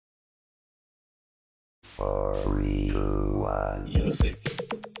4, 3, 2, 1, music.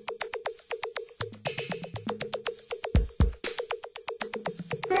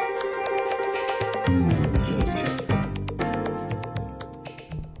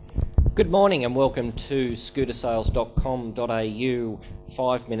 Good morning and welcome to scootersales.com.au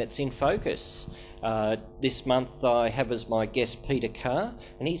 5 Minutes in Focus. This month I have as my guest Peter Carr,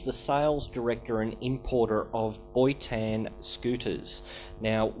 and he's the Sales Director and Importer of Baotian scooters.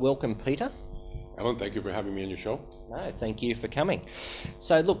 Now, welcome Peter. Alan, thank you for having me on your show. No, thank you for coming.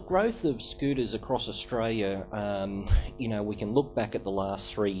 So look, growth of scooters across Australia, we can look back at the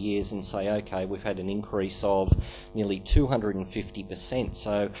last 3 years and say, okay, we've had an increase of nearly 250%.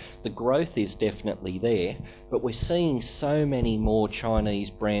 So the growth is definitely there, but we're seeing so many more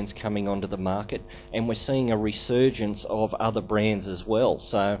Chinese brands coming onto the market, and we're seeing a resurgence of other brands as well.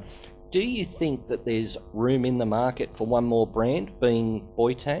 So do you think that there's room in the market for one more brand, being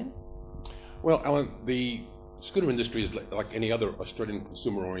Baotian? Well, Alan, the scooter industry is like any other Australian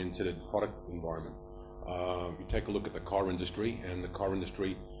consumer-oriented product environment. You take a look at the car industry, and the car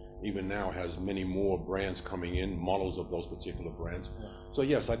industry even now has many more brands coming in, models of those particular brands. Yeah. So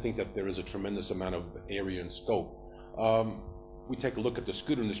yes, I think that there is a tremendous amount of area and scope. We take a look at the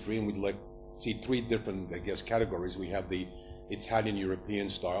scooter industry, and we'd see three different, categories. We have the Italian-European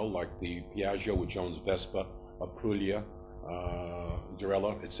style, like the Piaggio, which owns Vespa, Aprilia,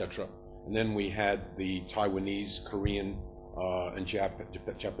 Girella, etc. And then we had the Taiwanese, Korean, and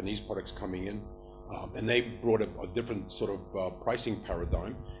Japanese products coming in, and they brought a different sort of pricing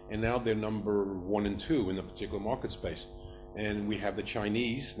paradigm, and now they're number 1 and 2 in the particular market space. And we have the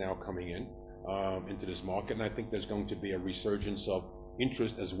Chinese now coming in into this market, and I think there's going to be a resurgence of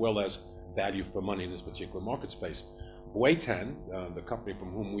interest as well as value for money in this particular market space. Baotian, the company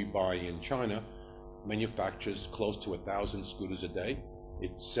from whom we buy in China, manufactures close to 1,000 scooters a day.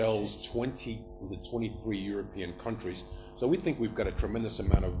 It sells 20 to 23 European countries. So we think we've got a tremendous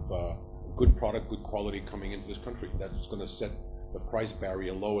amount of good product, good quality coming into this country. That's going to set the price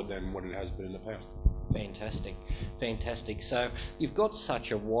barrier lower than what it has been in the past. Fantastic, fantastic. So you've got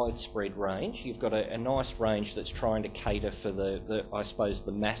such a widespread range. You've got a nice range that's trying to cater for the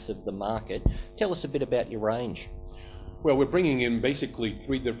the mass of the market. Tell us a bit about your range. Well, we're bringing in basically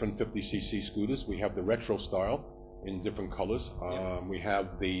 3 different 50cc scooters. We have the retro style in different colors. We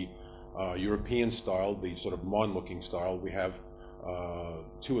have the European style, the sort of modern looking style. We have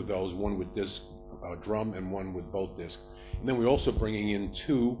 2 of those, one with disc drum and one with bolt disc. And then we're also bringing in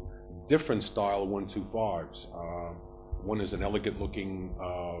 2 different style 125s. One is an elegant looking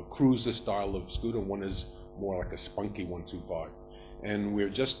cruiser style of scooter, one is more like a spunky 125. And we're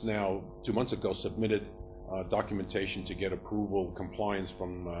just now, 2 months ago, submitted documentation to get approval, compliance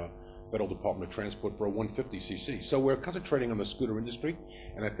from Federal Department of Transport for a 150cc. So we're concentrating on the scooter industry,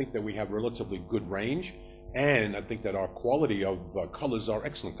 and I think that we have relatively good range, and I think that our quality of colors are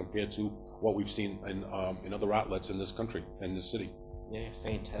excellent compared to what we've seen in other outlets in this country and this city. Yeah,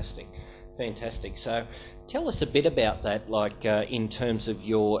 fantastic. Fantastic. So tell us a bit about that, in terms of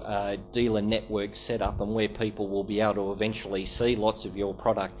your dealer network setup and where people will be able to eventually see lots of your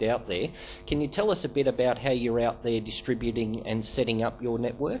product out there. Can you tell us a bit about how you're out there distributing and setting up your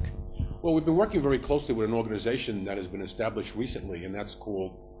network? Well, we've been working very closely with an organization that has been established recently, and that's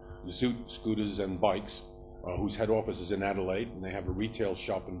called Zoot Scooters and Bikes, whose head office is in Adelaide, and they have a retail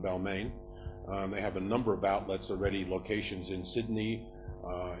shop in Balmain. They have a number of outlets already, locations in Sydney,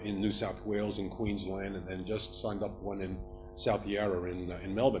 in New South Wales, in Queensland, and just signed up one in South Yarra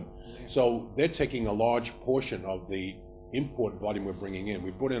in Melbourne. Yeah. So they're taking a large portion of the import volume we're bringing in. We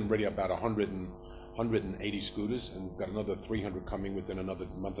brought in already about 180 scooters, and we've got another 300 coming within another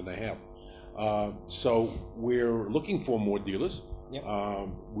month and a half. So we're looking for more dealers. Yep.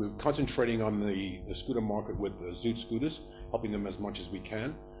 We're concentrating on the scooter market with the Zoot scooters, helping them as much as we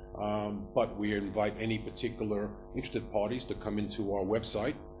can. But we invite any particular interested parties to come into our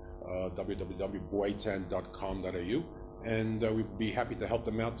website, www.baotian.com.au, and we'd be happy to help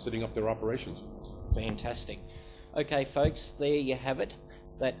them out setting up their operations. Fantastic. Okay, folks, there you have it.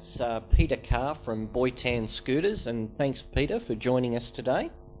 That's Peter Carr from Baotian Scooters, and thanks, Peter, for joining us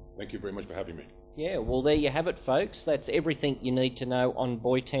today. Thank you very much for having me. Yeah, well, there you have it, folks. That's everything you need to know on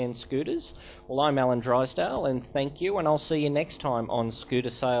Baotian scooters. Well, I'm Alan Drysdale, and thank you, and I'll see you next time on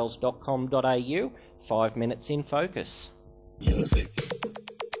scootersales.com.au, 5 Minutes in Focus. Music.